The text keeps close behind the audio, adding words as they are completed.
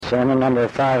Sermon number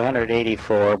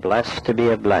 584, Blessed to be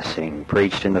a Blessing,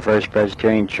 preached in the First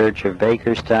Presbyterian Church of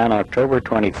Bakerstown, October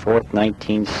 24th,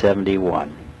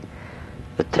 1971.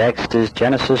 The text is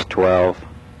Genesis 12,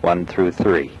 1 through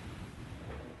 3.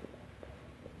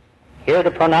 Hear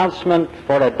the pronouncement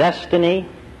for a destiny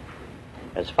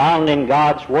as found in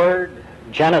God's Word,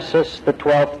 Genesis, the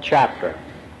 12th chapter.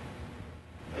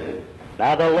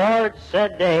 Now the Lord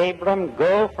said to Abram,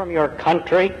 Go from your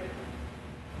country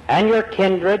and your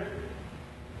kindred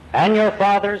and your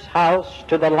father's house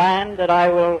to the land that I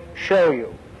will show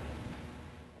you.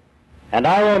 And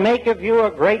I will make of you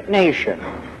a great nation,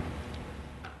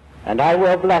 and I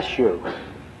will bless you,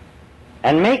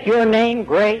 and make your name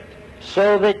great,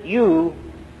 so that you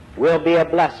will be a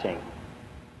blessing.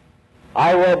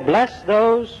 I will bless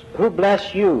those who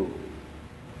bless you,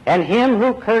 and him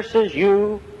who curses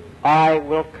you I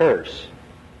will curse.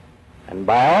 And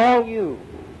by all you,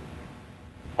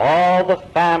 all the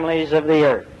families of the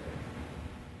earth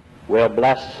will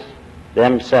bless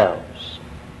themselves.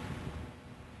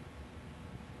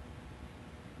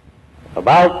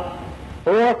 About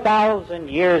 4,000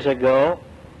 years ago,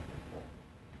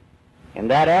 in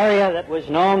that area that was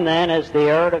known then as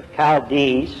the Ur of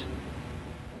Chaldees,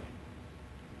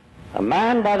 a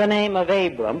man by the name of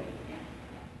Abram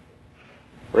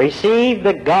received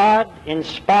the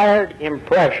God-inspired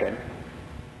impression,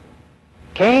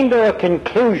 came to a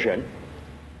conclusion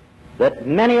that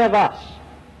many of us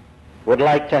would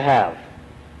like to have.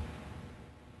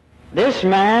 This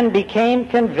man became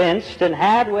convinced and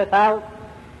had without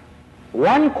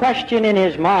one question in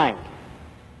his mind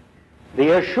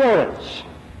the assurance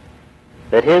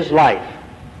that his life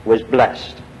was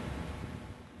blessed.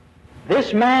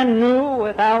 This man knew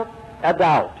without a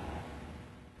doubt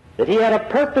that he had a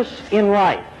purpose in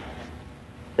life,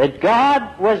 that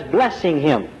God was blessing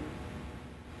him,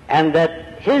 and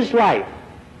that his life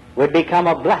would become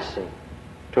a blessing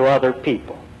to other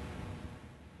people.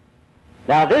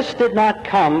 Now this did not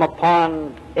come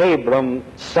upon Abram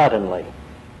suddenly.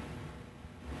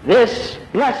 This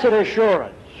blessed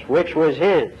assurance, which was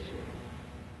his,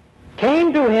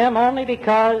 came to him only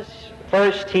because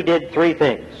first he did three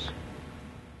things.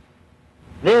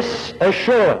 This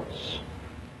assurance,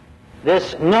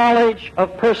 this knowledge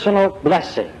of personal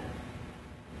blessing,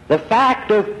 the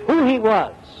fact of who he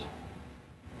was,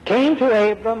 came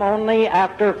to Abram only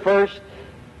after first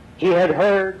he had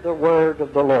heard the word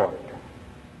of the Lord.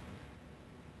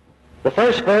 The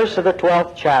first verse of the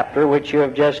 12th chapter, which you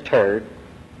have just heard,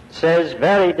 says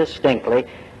very distinctly,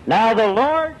 Now the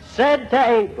Lord said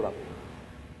to Abram.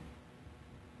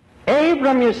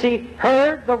 Abram, you see,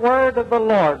 heard the word of the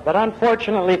Lord, but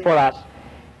unfortunately for us,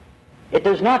 it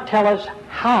does not tell us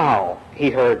how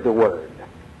he heard the word.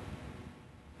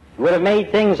 It would have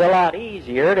made things a lot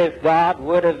easier if God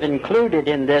would have included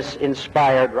in this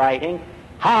inspired writing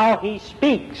how he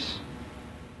speaks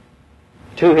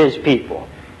to his people.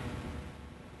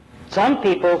 Some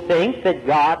people think that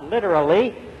God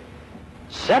literally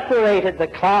separated the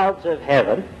clouds of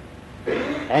heaven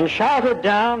and shouted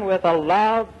down with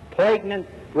loud, poignant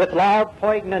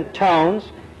tones,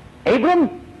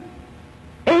 Abram,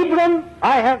 Abram,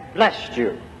 I have blessed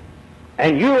you,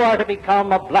 and you are to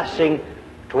become a blessing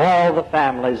to all the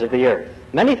families of the earth.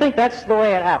 Many think that's the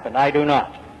way it happened. I do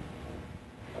not.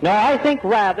 No, I think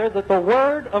rather that the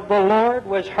word of the Lord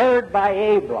was heard by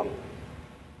Abram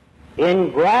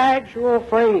in gradual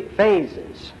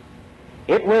phases.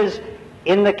 It was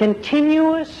in the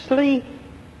continuous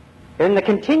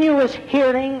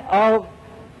hearing of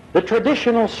the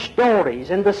traditional stories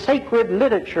in the sacred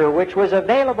literature which was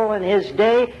available in his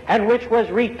day and which was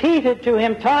repeated to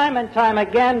him time and time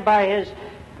again by his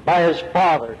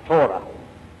father, Torah.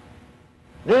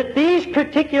 That these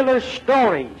particular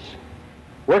stories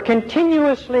were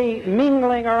continuously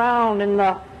mingling around in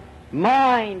the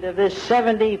mind of this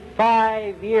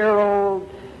 75-year-old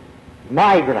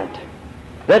migrant.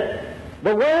 That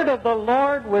the word of the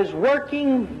Lord was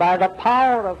working by the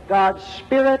power of God's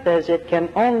Spirit as it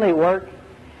can only work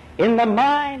in the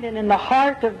mind and in the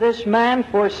heart of this man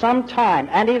for some time.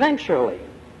 And eventually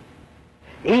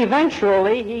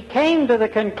he came to the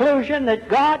conclusion that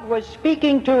God was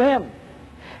speaking to him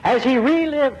as he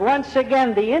relived once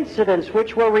again the incidents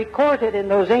which were recorded in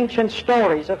those ancient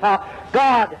stories of how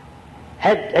God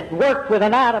had worked with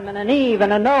an Adam and an Eve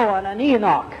and a Noah and an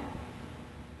Enoch.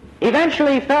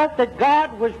 Eventually he felt that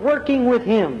God was working with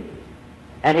him,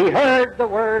 and he heard the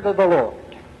word of the Lord.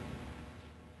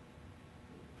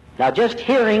 Now just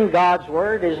hearing God's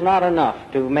word is not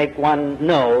enough to make one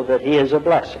know that he is a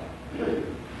blessing.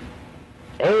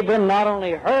 Abram not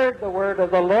only heard the word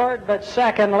of the Lord, but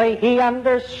secondly, he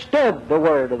understood the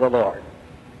word of the Lord.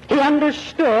 He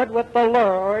understood what the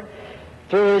Lord,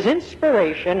 through his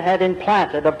inspiration, had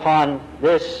implanted upon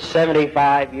this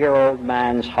 75-year-old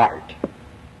man's heart.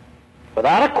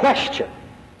 Without a question,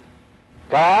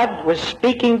 God was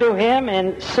speaking to him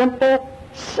in simple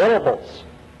syllables.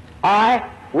 I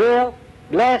will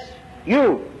bless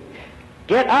you.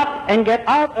 Get up and get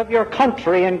out of your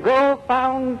country and go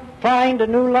find a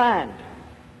new land,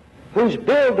 whose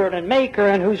builder and maker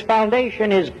and whose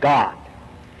foundation is God.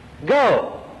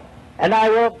 Go, and I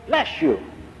will bless you,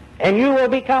 and you will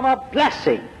become a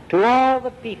blessing to all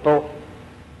the people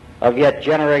of yet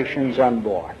generations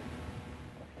unborn.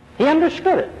 He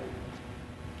understood it.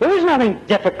 There was nothing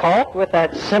difficult with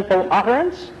that simple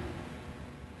utterance.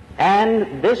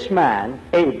 And this man,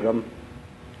 Abram,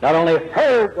 not only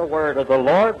heard the word of the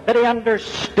Lord, but he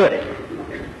understood it.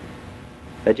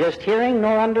 But just hearing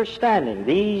nor understanding,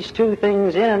 these two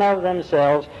things in and of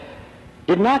themselves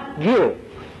did not give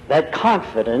that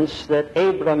confidence that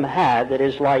Abram had that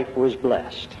his life was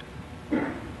blessed.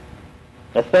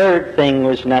 The third thing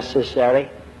was necessary.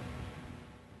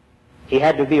 He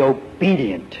had to be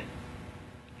obedient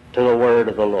to the word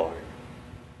of the Lord.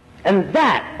 And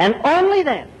that, and only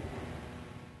then,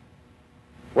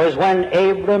 was when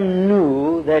Abram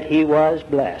knew that he was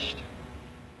blessed.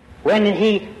 When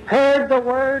he heard the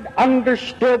word,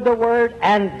 understood the word,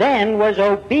 and then was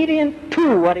obedient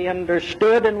to what he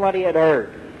understood and what he had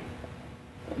heard.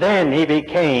 Then he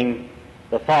became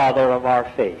the father of our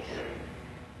faith.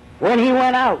 When he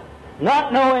went out,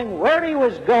 not knowing where he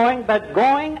was going, but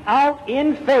going out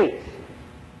in faith,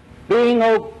 being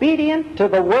obedient to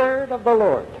the word of the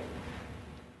Lord.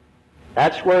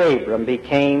 That's where Abram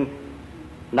became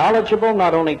knowledgeable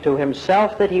not only to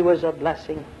himself that he was a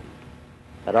blessing,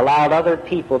 but allowed other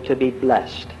people to be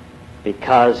blessed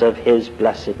because of his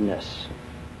blessedness.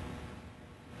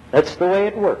 That's the way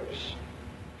it works.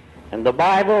 And the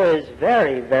Bible is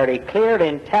very, very clear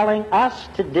in telling us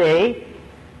today,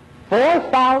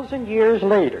 4,000 years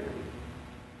later,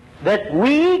 that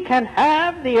we can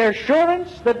have the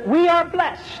assurance that we are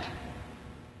blessed,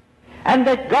 and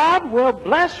that God will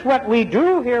bless what we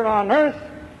do here on earth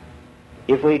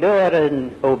if we do it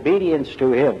in obedience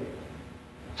to him,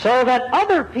 so that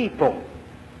other people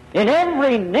in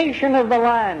every nation of the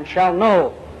land shall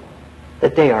know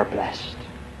that they are blessed.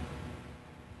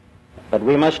 But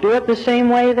we must do it the same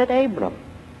way that Abram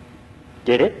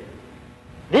did it.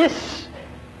 This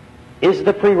is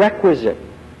the prerequisite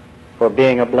for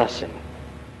being a blessing.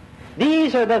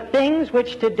 These are the things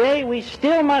which today we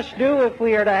still must do if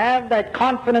we are to have that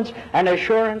confidence and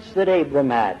assurance that Abram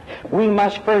had. We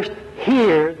must first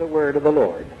hear the word of the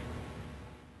Lord.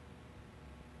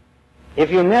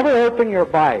 If you never open your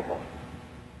Bible,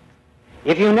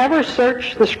 if you never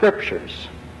search the Scriptures,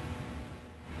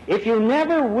 if you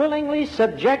never willingly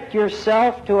subject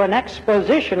yourself to an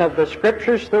exposition of the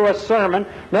Scriptures through a sermon,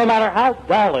 no matter how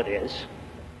dull it is,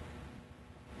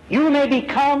 you may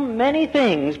become many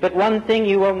things, but one thing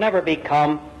you will never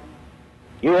become.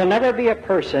 You will never be a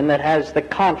person that has the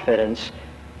confidence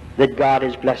that God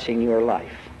is blessing your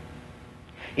life.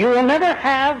 You will never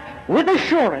have, with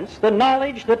assurance, the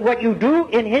knowledge that what you do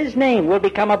in his name will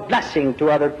become a blessing to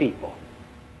other people.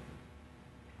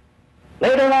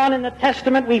 Later on in the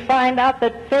Testament, we find out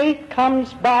that faith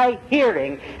comes by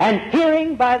hearing, and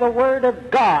hearing by the Word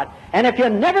of God. And if you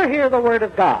never hear the Word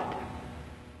of God,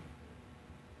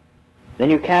 then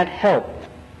you can't help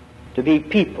to be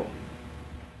people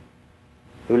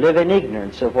who live in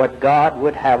ignorance of what God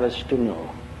would have us to know.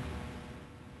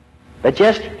 But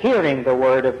just hearing the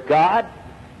Word of God,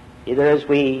 either as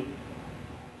we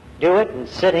do it and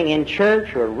sitting in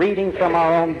church or reading from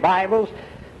our own Bibles,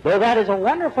 though that is a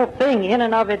wonderful thing in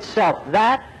and of itself,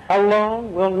 that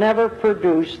alone will never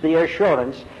produce the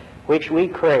assurance which we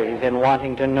crave in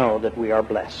wanting to know that we are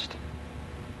blessed.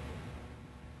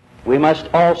 We must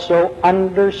also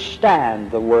understand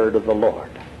the word of the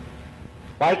Lord.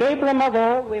 Like Abram of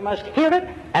old, we must hear it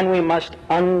and we must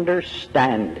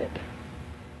understand it.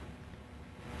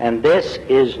 And this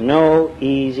is no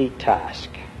easy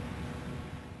task.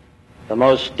 The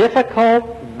most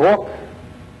difficult book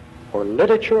or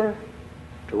literature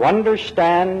to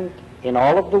understand in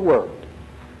all of the world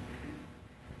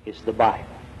is the Bible.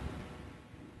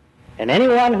 And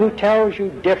anyone who tells you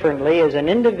differently is an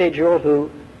individual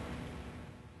who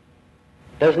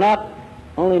does not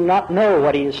only not know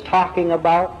what he is talking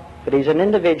about, but he's an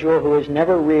individual who has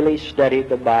never really studied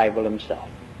the Bible himself.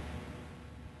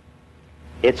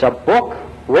 It's a book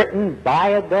written by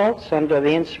adults under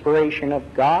the inspiration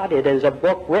of God. It is a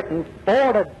book written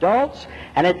for adults,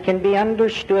 and it can be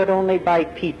understood only by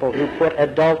people who put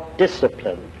adult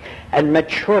discipline and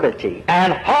maturity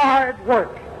and hard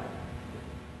work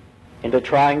into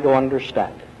trying to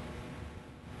understand it.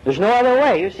 There's no other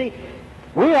way. You see,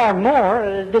 we are more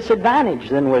at a disadvantage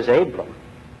than was Abram.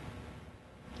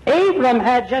 Abram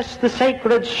had just the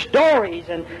sacred stories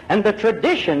and the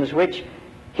traditions which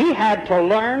he had to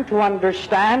learn to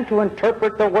understand, to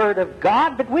interpret the Word of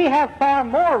God, but we have far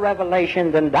more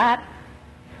revelation than that.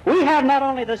 We have not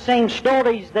only the same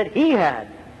stories that he had,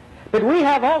 but we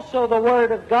have also the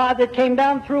Word of God that came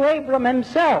down through Abram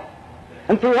himself,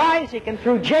 and through Isaac, and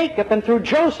through Jacob, and through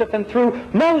Joseph, and through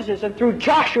Moses, and through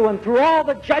Joshua, and through all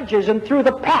the judges, and through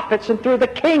the prophets, and through the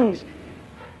kings,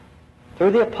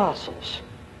 through the apostles.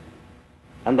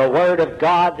 And the Word of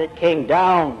God that came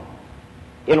down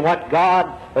in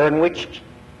which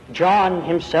John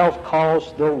himself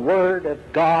calls the Word of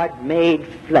God made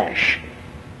flesh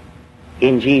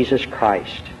in Jesus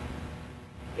Christ,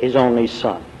 his only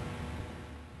Son,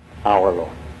 our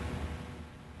Lord.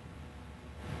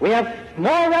 We have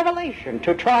more revelation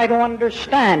to try to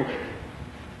understand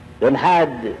than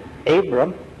had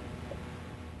Abram.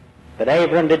 But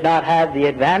Abram did not have the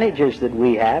advantages that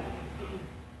we have.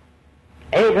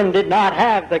 Abram did not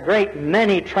have the great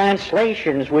many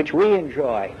translations which we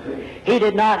enjoy. He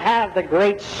did not have the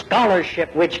great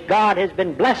scholarship which God has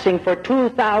been blessing for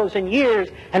 2,000 years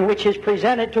and which is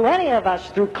presented to any of us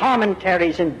through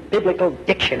commentaries and biblical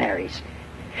dictionaries.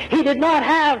 He did not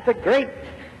have the great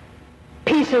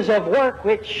pieces of work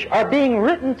which are being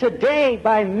written today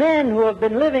by men who have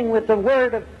been living with the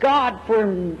Word of God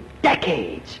for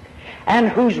decades and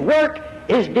whose work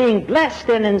is being blessed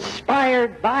and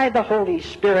inspired by the Holy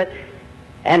Spirit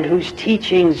and whose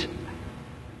teachings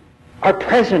are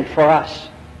present for us.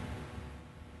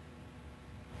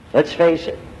 Let's face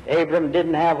it, Abram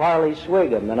didn't have Harley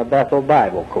Swigum and a Bethel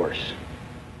Bible course.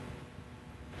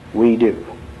 We do.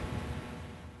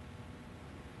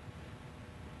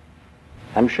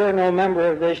 I'm sure no member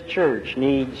of this church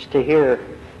needs to hear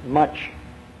much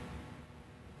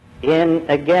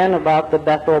again about the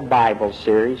Bethel Bible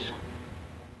series.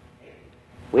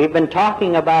 We've been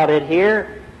talking about it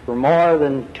here for more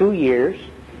than 2 years.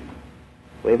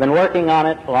 We've been working on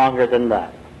it longer than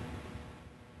that.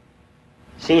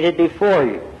 Seated before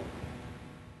you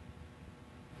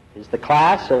is the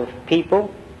class of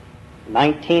people.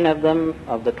 19 of them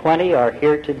of the 20 are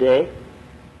here today.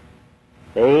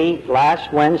 They,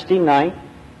 last Wednesday night,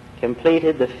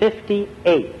 completed the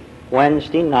 58th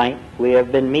Wednesday night we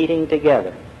have been meeting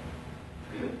together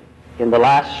in the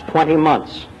last 20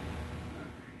 months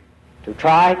to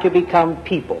try to become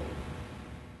people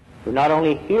who not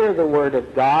only hear the Word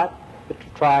of God, but to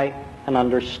try and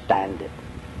understand it.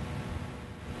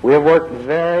 We have worked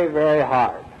very, very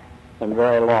hard and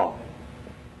very long.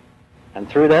 And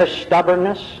through their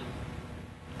stubbornness,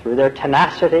 through their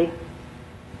tenacity,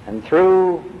 and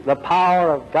through the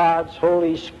power of God's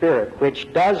Holy Spirit,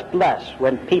 which does bless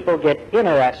when people get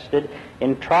interested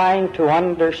in trying to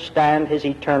understand His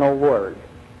eternal Word,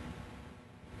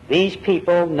 these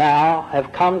people now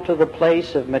have come to the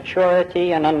place of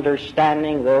maturity and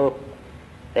understanding, though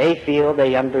they feel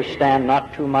they understand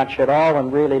not too much at all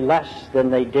and really less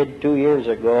than they did 2 years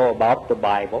ago about the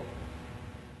Bible.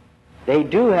 They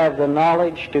do have the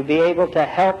knowledge to be able to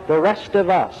help the rest of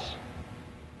us.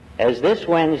 As this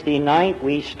Wednesday night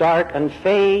we start on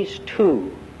phase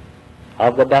 2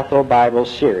 of the Bethel Bible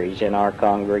series in our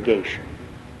congregation.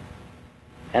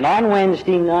 And on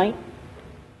Wednesday night,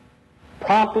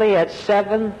 promptly at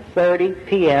 7:30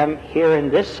 p.m. here in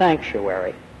this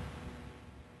sanctuary,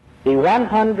 the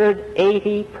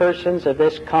 180 persons of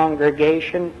this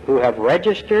congregation who have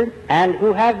registered and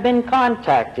who have been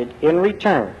contacted in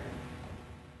return,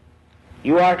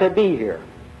 you are to be here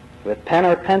with pen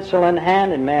or pencil in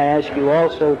hand, and may I ask you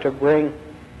also to bring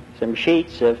some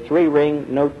sheets of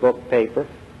 3-ring notebook paper.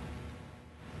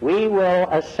 We will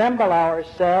assemble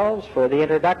ourselves for the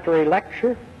introductory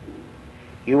lecture.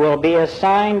 You will be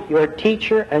assigned your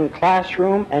teacher and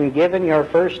classroom and given your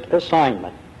first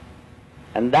assignment.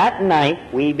 And that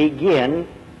night we begin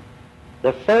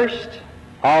the first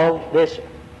of this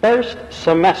first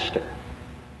semester.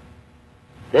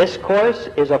 This course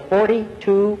is a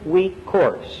 42-week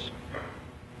course.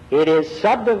 It is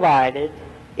subdivided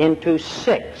into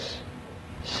 6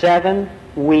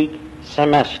 7-week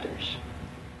semesters.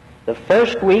 The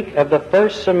first week of the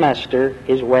first semester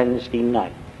is Wednesday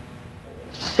night.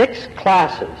 6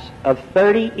 classes of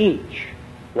 30 each,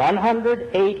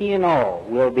 180 in all,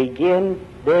 will begin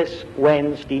this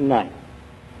Wednesday night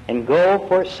and go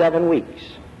for 7 weeks.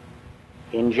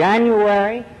 In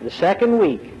January, the second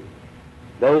week,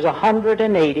 those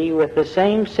 180 with the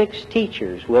same 6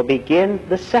 teachers will begin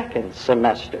the second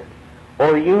semester,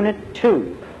 or Unit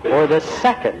 2, or the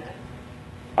second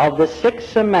of the 6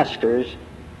 semesters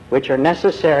which are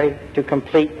necessary to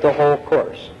complete the whole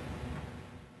course.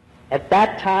 At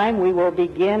that time, we will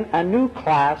begin a new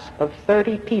class of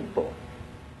 30 people.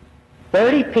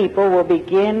 30 people will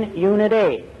begin Unit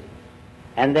A,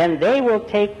 and then they will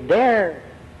take their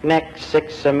next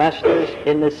 6 semesters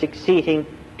in the succeeding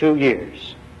 2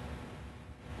 years.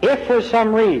 If for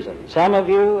some reason some of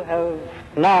you have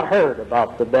not heard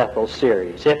about the Bethel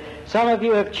series, if some of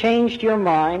you have changed your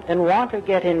mind and want to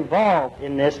get involved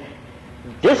in this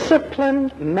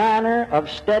disciplined manner of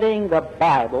studying the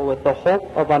Bible with the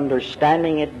hope of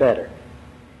understanding it better,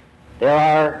 there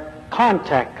are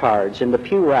contact cards in the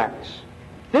pew racks.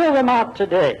 Fill them out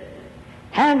today.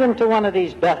 Hand them to one of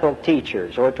these Bethel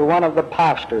teachers or to one of the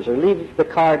pastors, or leave the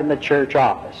card in the church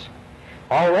office.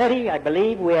 Already, I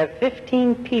believe, we have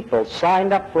 15 people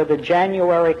signed up for the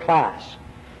January class.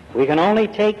 We can only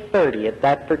take 30 at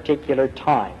that particular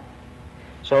time.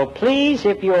 So please,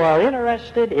 if you are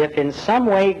interested, if in some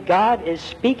way God is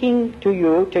speaking to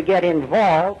you to get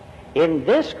involved in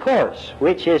this course,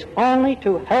 which is only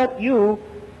to help you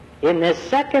in this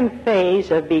second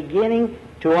phase of beginning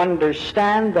to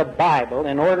understand the Bible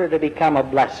in order to become a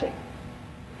blessing,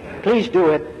 please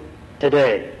do it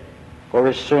today or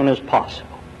as soon as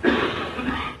possible.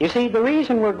 You see, the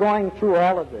reason we're going through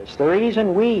all of this, the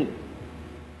reason we,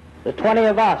 the 20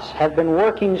 of us, have been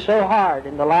working so hard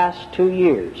in the last 2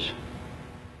 years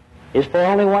is for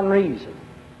only one reason,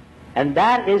 and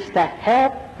that is to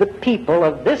help the people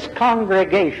of this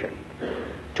congregation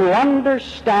to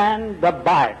understand the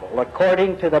Bible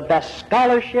according to the best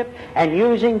scholarship and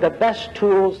using the best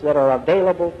tools that are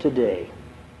available today.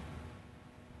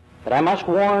 But I must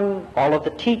warn all of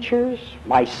the teachers,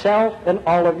 myself, and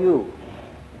all of you.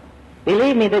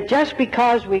 Believe me that just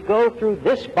because we go through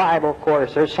this Bible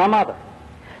course or some other,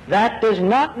 that does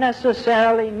not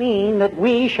necessarily mean that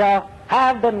we shall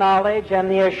have the knowledge and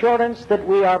the assurance that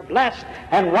we are blessed,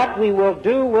 and what we will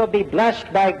do will be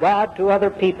blessed by God to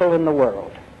other people in the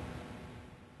world.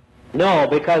 No,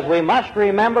 because we must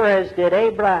remember, as did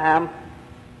Abraham,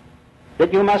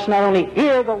 that you must not only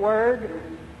hear the Word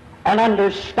and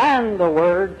understand the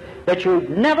Word, but you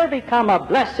never become a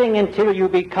blessing until you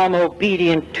become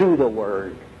obedient to the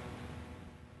Word.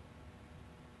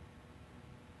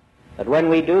 But when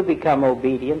we do become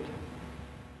obedient,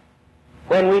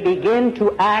 when we begin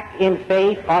to act in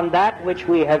faith on that which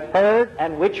we have heard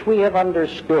and which we have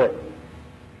understood,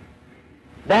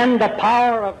 then the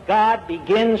power of God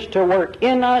begins to work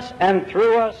in us and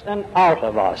through us and out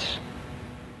of us.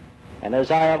 And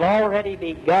as I have already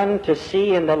begun to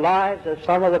see in the lives of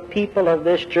some of the people of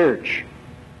this church,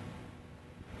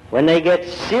 when they get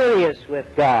serious with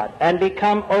God and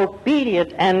become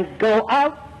obedient and go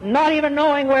out not even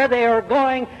knowing where they are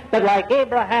going, but like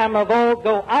Abraham of old,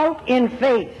 go out in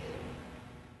faith,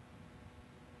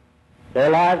 their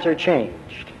lives are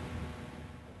changed.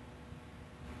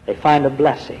 They find a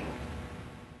blessing.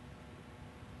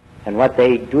 And what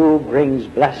they do brings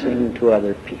blessing to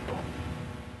other people.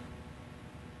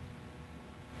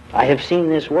 I have seen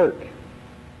this work,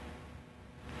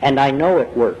 and I know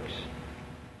it works.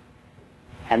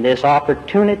 And this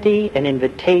opportunity and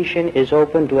invitation is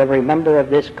open to every member of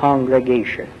this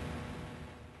congregation.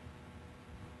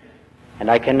 And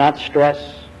I cannot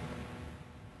stress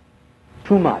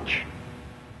too much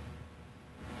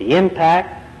the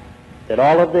impact that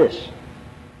all of this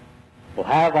will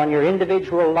have on your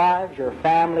individual lives, your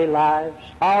family lives,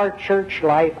 our church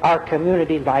life, our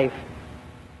community life,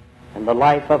 and the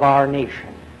life of our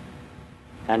nation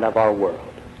and of our world.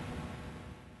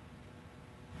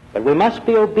 But we must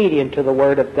be obedient to the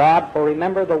Word of God, for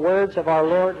remember the words of our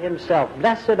Lord Himself.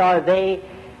 Blessed are they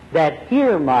that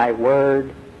hear my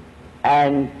word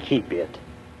and keep it.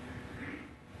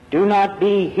 Do not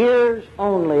be hearers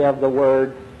only of the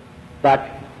word, but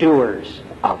doers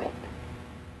of it.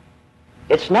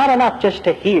 It's not enough just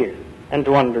to hear and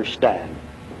to understand.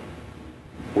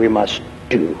 We must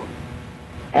do.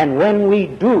 And when we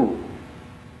do,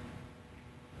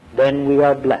 then we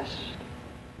are blessed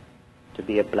to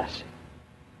be a blessing.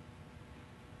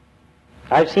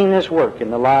 I've seen this work in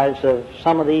the lives of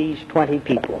some of these 20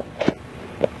 people.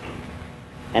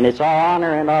 And it's our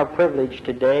honor and our privilege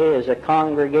today as a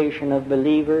congregation of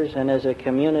believers and as a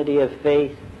community of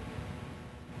faith,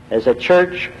 as a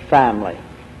church family,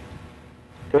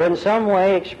 to in some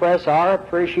way express our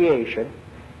appreciation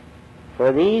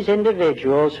for these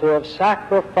individuals who have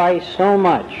sacrificed so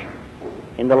much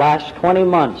in the last 20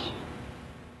 months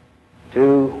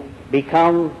to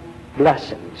become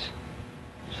blessings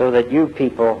so that you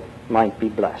people might be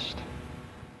blessed.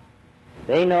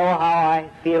 They know how I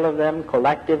feel of them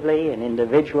collectively and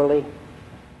individually.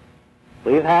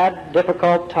 We've had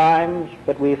difficult times,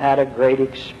 but we've had a great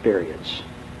experience.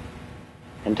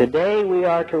 And today we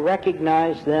are to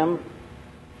recognize them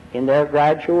in their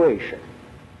graduation.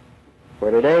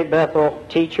 For today, Bethel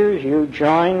teachers, you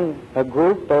join a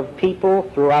group of people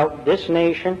throughout this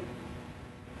nation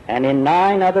and in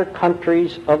 9 other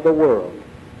countries of the world.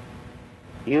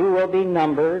 You will be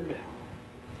numbered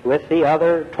with the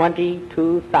other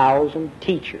 22,000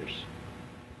 teachers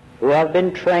who have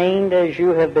been trained as you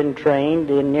have been trained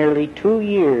in nearly 2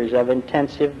 years of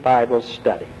intensive Bible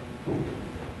study.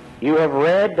 You have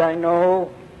read, I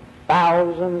know,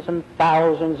 thousands and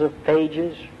thousands of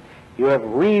pages. You have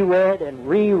reread and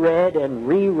reread and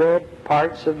reread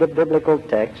parts of the biblical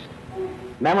text,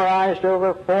 memorized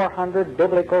over 400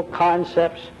 biblical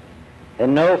concepts,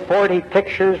 and know 40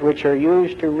 pictures which are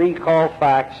used to recall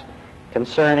facts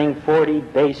concerning 40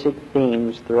 basic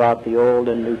themes throughout the Old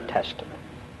and New Testament.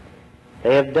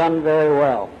 They have done very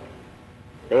well.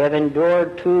 They have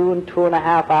endured 2 and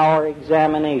 2.5 hour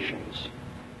examinations.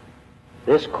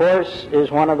 This course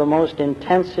is one of the most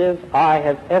intensive I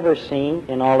have ever seen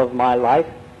in all of my life,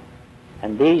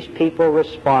 and these people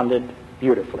responded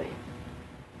beautifully.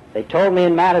 They told me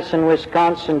in Madison,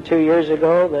 Wisconsin 2 years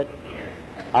ago that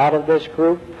out of this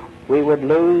group we would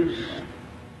lose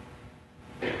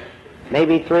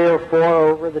maybe 3 or 4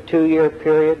 over the 2-year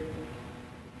period.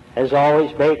 As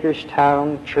always,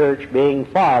 Bakerstown Church being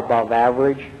far above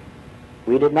average,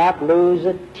 we did not lose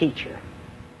a teacher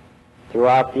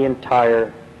throughout the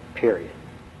entire period.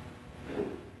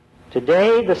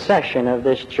 Today, the session of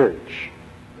this church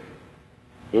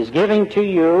is giving to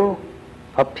you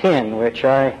a pin which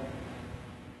I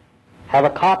have a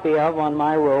copy of on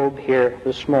my robe here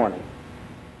this morning.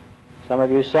 Some of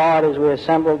you saw it as we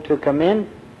assembled to come in.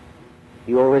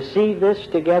 You will receive this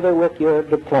together with your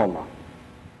diploma.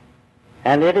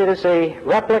 And it is a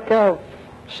replica of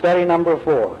study number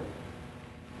 4,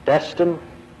 Destined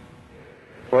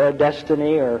for a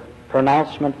Destiny, or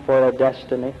Pronouncement for a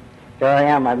Destiny. Here I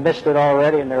am. I missed it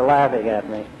already, and they're laughing at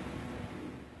me.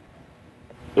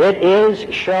 It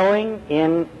is showing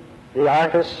in the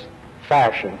artist's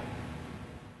fashion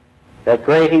that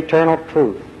great eternal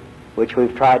truth which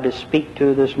we've tried to speak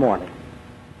to this morning.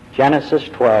 Genesis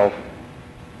 12,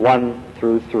 1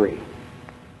 through 3.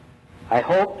 I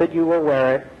hope that you will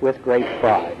wear it with great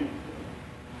pride.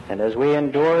 And as we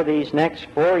endure these next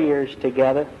 4 years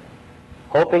together,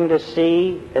 hoping to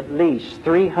see at least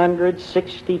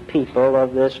 360 people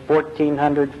of this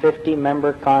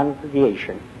 1,450-member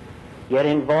congregation get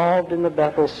involved in the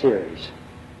Bethel series,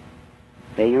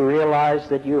 may you realize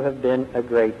that you have been a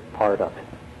great part of it.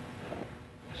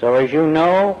 So as you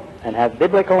know and have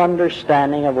biblical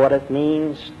understanding of what it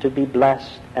means to be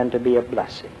blessed and to be a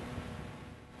blessing,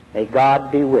 may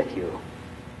God be with you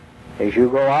as you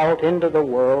go out into the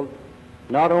world,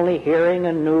 not only hearing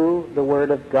anew the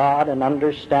Word of God and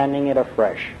understanding it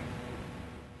afresh,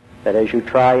 but as you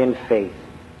try in faith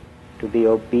to be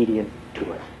obedient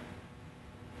to it.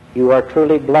 You are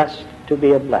truly blessed to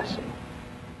be a blessing.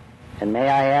 And may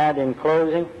I add in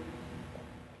closing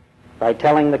by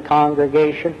telling the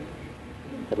congregation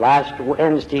that last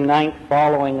Wednesday night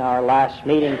following our last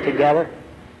meeting together,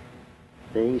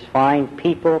 these fine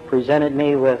people presented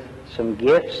me with some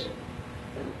gifts,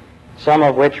 some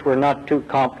of which were not too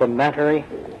complimentary,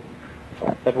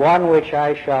 but one which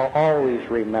I shall always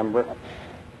remember.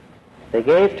 They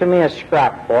gave to me a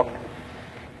scrapbook.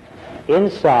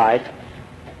 Inside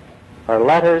are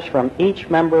letters from each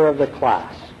member of the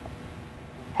class,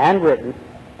 handwritten,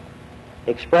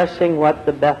 expressing what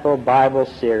the Bethel Bible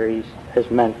series has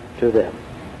meant to them.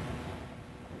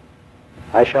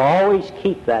 I shall always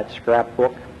keep that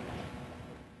scrapbook,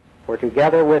 for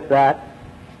together with that,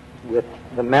 with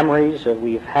the memories that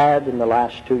we've had in the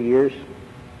last 2 years,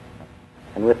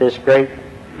 and with this great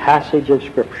passage of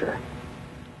Scripture,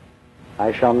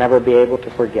 I shall never be able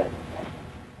to forget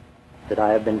that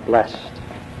I have been blessed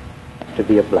to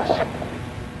be a blessing.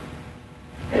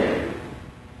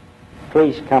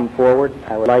 Please come forward.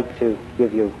 I would like to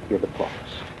give you your diplomas.